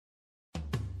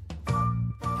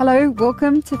Hello,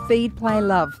 welcome to Feed, Play,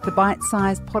 Love, the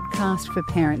bite-sized podcast for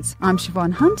parents. I'm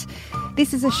Siobhan Hunt.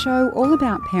 This is a show all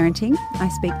about parenting. I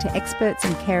speak to experts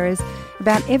and carers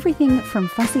about everything from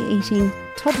fussy eating,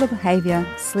 toddler behaviour,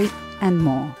 sleep and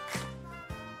more.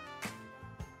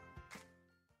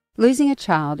 Losing a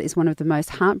child is one of the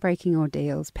most heartbreaking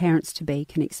ordeals parents-to-be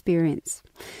can experience.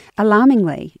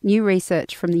 Alarmingly, new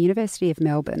research from the University of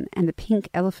Melbourne and the Pink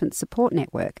Elephant Support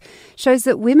Network shows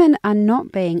that women are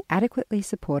not being adequately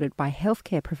supported by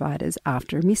healthcare providers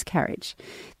after a miscarriage.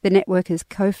 The network's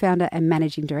co-founder and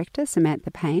managing director, Samantha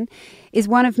Payne, is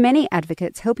one of many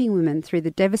advocates helping women through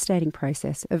the devastating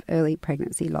process of early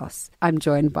pregnancy loss. I'm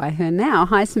joined by her now.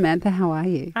 Hi, Samantha. How are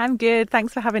you? I'm good.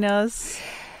 Thanks for having us.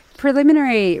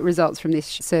 Preliminary results from this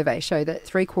survey show that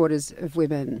 3/4 of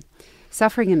women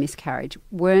suffering a miscarriage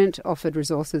weren't offered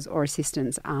resources or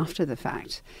assistance after the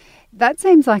fact. That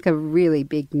seems like a really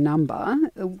big number.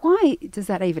 Why does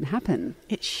that even happen?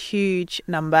 It's a huge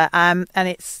number, and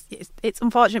it's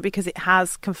unfortunate because it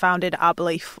has confounded our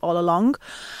belief all along.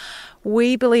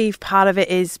 We believe part of it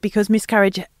is because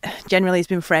miscarriage generally has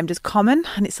been framed as common,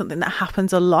 and it's something that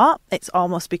happens a lot. It's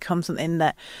almost become something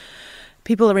that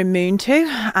people are immune to,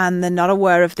 and they're not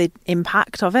aware of the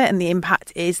impact of it. And the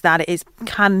impact is that it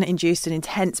can induce an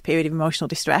intense period of emotional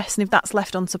distress. And if that's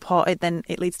left unsupported, then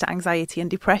it leads to anxiety and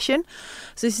depression.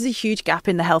 So this is a huge gap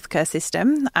in the healthcare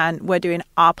system, and we're doing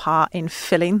our part in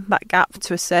filling that gap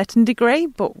to a certain degree,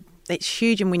 but it's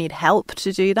huge and we need help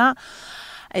to do that.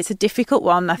 It's a difficult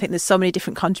one. I think there's so many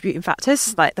different contributing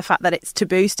factors, like the fact that it's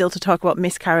taboo still to talk about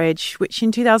miscarriage, which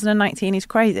in 2019 is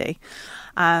crazy.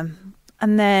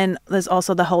 And then there's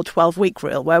also the whole 12-week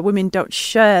rule where women don't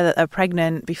share that they're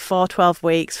pregnant before 12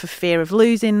 weeks for fear of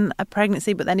losing a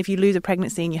pregnancy. But then if you lose a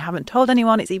pregnancy and you haven't told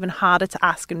anyone, it's even harder to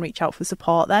ask and reach out for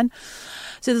support then.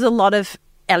 So there's a lot of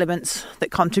elements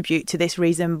that contribute to this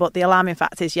reason. But the alarming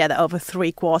fact is, that over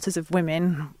 3/4 of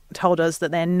women told us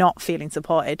that they're not feeling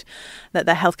supported, that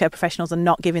their healthcare professionals are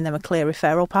not giving them a clear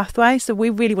referral pathway. So we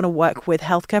really want to work with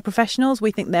healthcare professionals.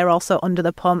 We think they're also under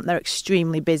the pump. They're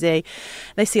extremely busy.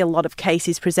 They see a lot of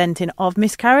cases presenting of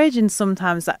miscarriage, and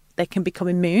sometimes that they can become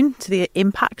immune to the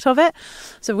impact of it.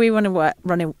 So we want to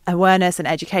run awareness and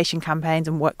education campaigns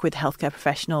and work with healthcare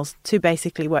professionals to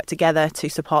basically work together to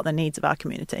support the needs of our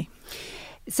community.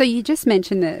 So you just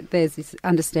mentioned that there's this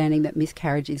understanding that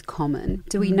miscarriage is common.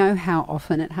 Do we know how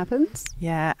often it happens?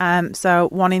 Yeah, so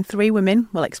 1 in 3 women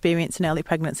will experience an early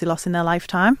pregnancy loss in their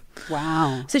lifetime.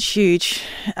 Wow. So it's huge,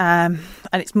 and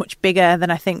it's much bigger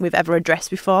than I think we've ever addressed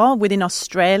before. Within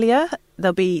Australia,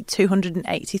 there'll be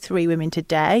 283 women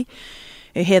today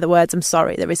who hear the words, "I'm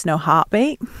sorry, there is no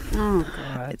heartbeat." Oh,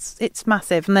 God. It's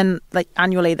massive. And then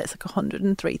annually, there's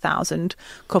 103,000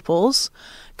 couples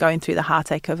going through the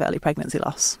heartache of early pregnancy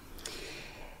loss.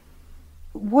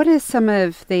 What are some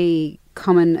of the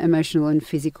common emotional and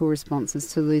physical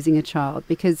responses to losing a child?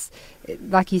 Because,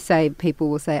 like you say, people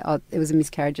will say, oh, it was a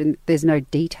miscarriage, and there's no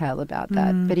detail about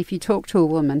that. But if you talk to a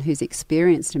woman who's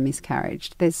experienced a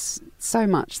miscarriage, there's so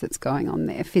much that's going on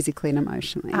there, physically and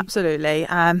emotionally. Absolutely.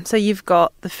 So you've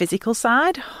got the physical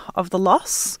side of the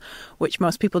loss, which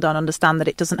most people don't understand that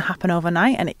it doesn't happen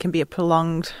overnight, and it can be a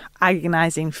prolonged,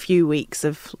 agonising few weeks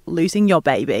of losing your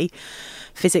baby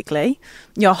physically.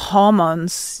 Your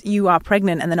hormones, you are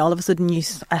pregnant, and then all of a sudden you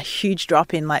a huge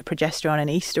drop in progesterone and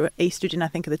estrogen, I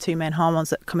think, are the 2 main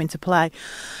hormones that come into play.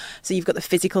 So you've got the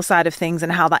physical side of things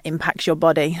and how that impacts your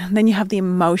body. And then you have the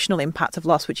emotional impact of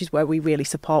loss, which is where we really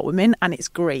support women, and it's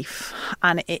grief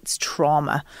and it's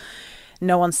trauma.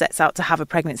 No one sets out to have a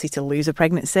pregnancy to lose a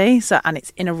pregnancy. And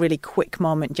it's in a really quick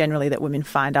moment generally that women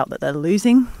find out that they're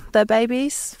losing their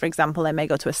babies. For example, they may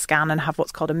go to a scan and have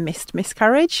what's called a missed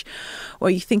miscarriage,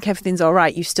 where you think everything's all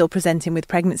right. You're still presenting with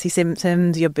pregnancy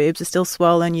symptoms. Your boobs are still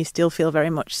swollen. You still feel very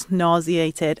much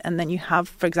nauseated. And then you have,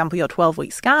 for example, your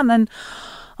 12-week scan, and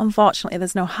unfortunately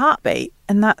there's no heartbeat.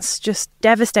 And that's just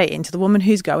devastating to the woman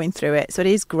who's going through it. So it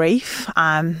is grief.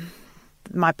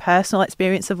 My personal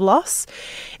experience of loss,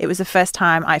 it was the first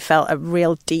time I felt a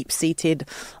real deep-seated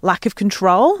lack of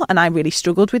control, and I really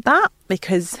struggled with that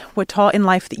because we're taught in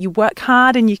life that you work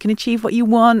hard and you can achieve what you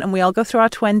want, and we all go through our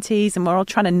 20s and we're all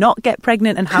trying to not get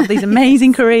pregnant and have these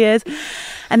amazing careers,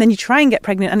 and then you try and get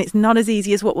pregnant and it's not as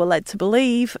easy as what we're led to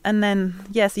believe. And then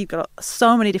so you've got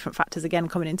so many different factors again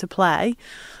coming into play,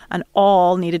 and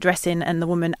all need addressing, and the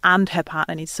woman and her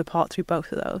partner need support through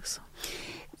both of those.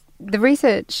 The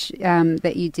research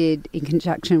that you did in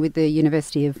conjunction with the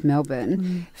University of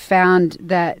Melbourne found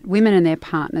that women and their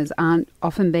partners aren't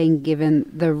often being given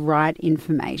the right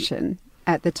information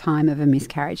at the time of a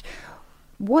miscarriage.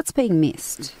 What's being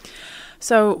missed?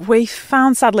 So we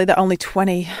found, sadly, that only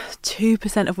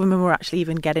 22% of women were actually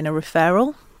even getting a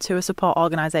referral to a support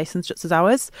organisation such as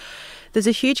ours. There's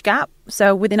a huge gap.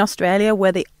 So within Australia,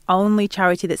 we're the only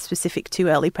charity that's specific to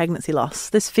early pregnancy loss.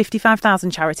 There's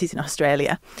 55,000 charities in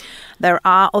Australia. There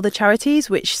are other charities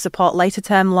which support later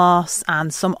term loss,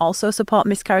 and some also support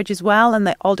miscarriage as well, and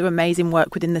they all do amazing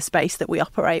work within the space that we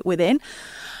operate within.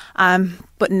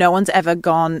 But no one's ever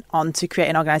gone on to create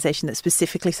an organisation that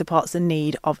specifically supports the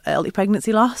need of early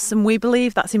pregnancy loss. And we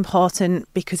believe that's important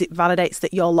because it validates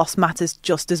that your loss matters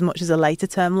just as much as a later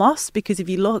term loss. Because if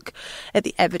you look at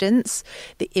the evidence,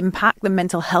 the impact, the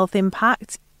mental health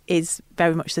impact is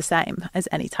very much the same as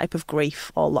any type of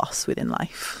grief or loss within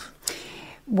life.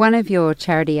 One of your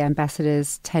charity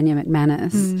ambassadors, Tanya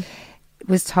McManus,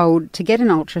 was told to get an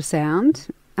ultrasound,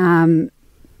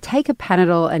 take a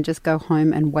Panadol and just go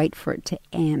home and wait for it to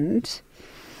end.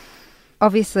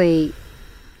 Obviously,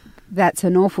 that's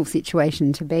an awful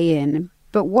situation to be in,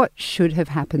 but what should have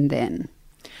happened then?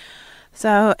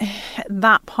 So at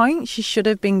that point, she should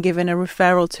have been given a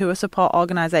referral to a support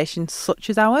organisation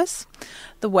such as ours.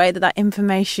 The way that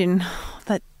information,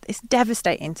 that is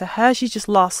devastating to her. She's just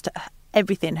lost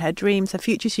everything, her dreams, her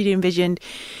future she'd envisioned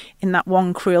in that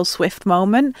one cruel, swift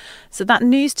moment. So that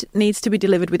news needs to be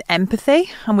delivered with empathy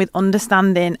and with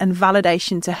understanding and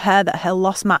validation to her that her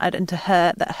loss mattered and to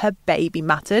her that her baby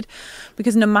mattered.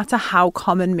 Because no matter how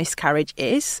common miscarriage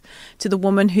is, to the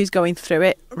woman who's going through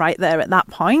it right there at that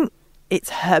point, it's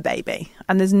her baby.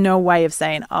 And there's no way of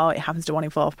saying, oh, it happens to 1 in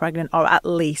 4 pregnant, or at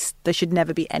least there should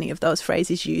never be any of those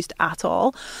phrases used at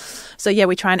all. So yeah,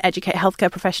 we try and educate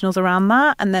healthcare professionals around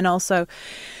that. And then also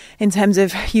in terms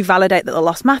of you validate that the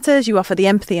loss matters, you offer the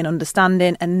empathy and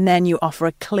understanding, and then you offer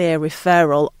a clear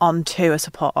referral onto a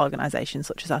support organisation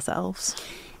such as ourselves.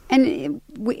 And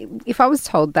if I was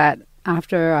told that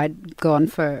after I'd gone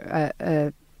for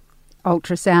a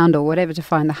ultrasound or whatever to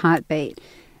find the heartbeat,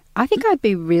 I think I'd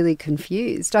be really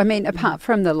confused. I mean, apart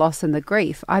from the loss and the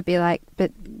grief, I'd be like, but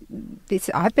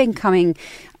I've been coming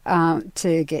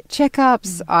to get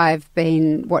checkups. I've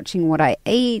been watching what I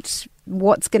eat.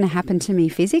 What's going to happen to me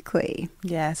physically?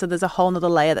 Yeah, so there's a whole other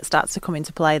layer that starts to come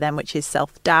into play then, which is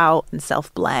self-doubt and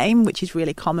self-blame, which is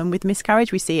really common with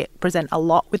miscarriage. We see it present a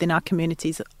lot within our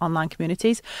communities, online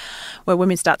communities, where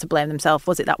women start to blame themselves.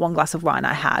 Was it that one glass of wine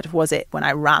I had? Was it when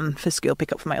I ran for school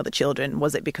pickup for my other children?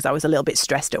 Was it because I was a little bit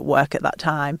stressed at work at that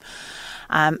time?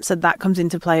 So that comes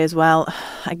into play as well.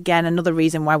 Again, another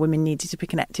reason why women need to be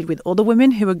connected with other women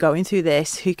who are going through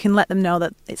this, who can let them know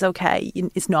that it's okay,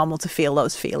 it's normal to feel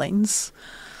those feelings.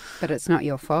 But it's not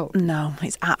your fault. No,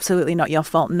 it's absolutely not your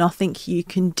fault. Nothing you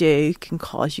can do can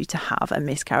cause you to have a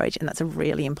miscarriage. And that's a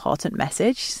really important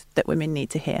message that women need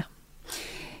to hear.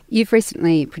 You've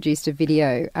recently produced a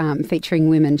video featuring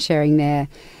women sharing their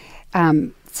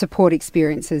support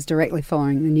experiences directly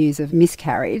following the news of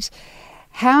miscarriage.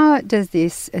 How does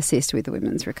this assist with the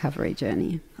women's recovery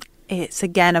journey? It's,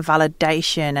 again, a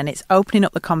validation, and it's opening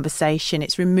up the conversation.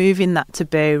 It's removing that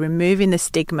taboo, removing the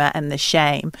stigma and the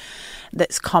shame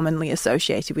that's commonly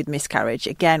associated with miscarriage.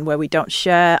 Again, where we don't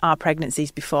share our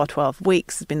pregnancies before 12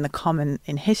 weeks has been the common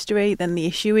in history. Then the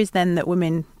issue is then that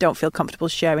women don't feel comfortable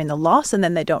sharing the loss, and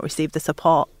then they don't receive the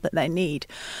support that they need.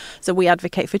 So we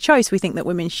advocate for choice. We think that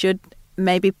women should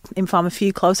maybe inform a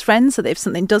few close friends so that if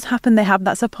something does happen, they have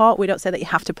that support. We don't say that you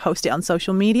have to post it on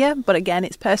social media, but again,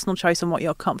 it's personal choice on what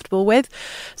you're comfortable with.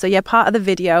 So yeah, part of the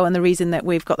video and the reason that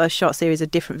we've got those short series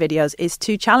of different videos is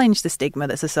to challenge the stigma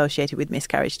that's associated with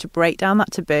miscarriage, to break down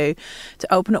that taboo,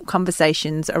 to open up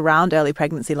conversations around early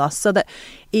pregnancy loss so that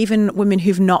even women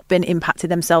who've not been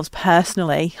impacted themselves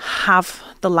personally have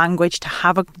the language to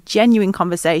have a genuine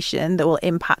conversation that will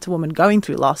impact a woman going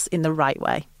through loss in the right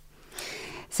way.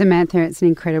 Samantha, it's an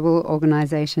incredible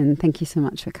organisation. Thank you so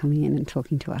much for coming in and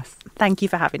talking to us. Thank you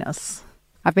for having us.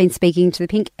 I've been speaking to the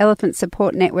Pink Elephant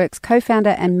Support Network's co-founder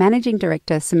and managing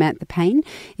director, Samantha Payne.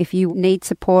 If you need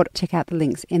support, check out the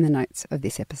links in the notes of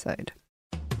this episode.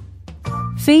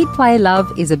 Feed, Play,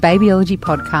 Love is a babyology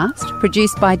podcast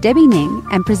produced by Debbie Ning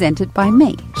and presented by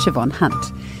me, Siobhan Hunt.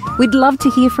 We'd love to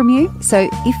hear from you, so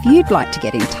if you'd like to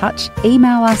get in touch,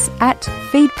 email us at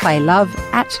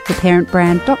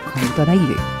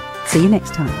feedplaylove@theparentbrand.com.au. See you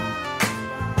next time.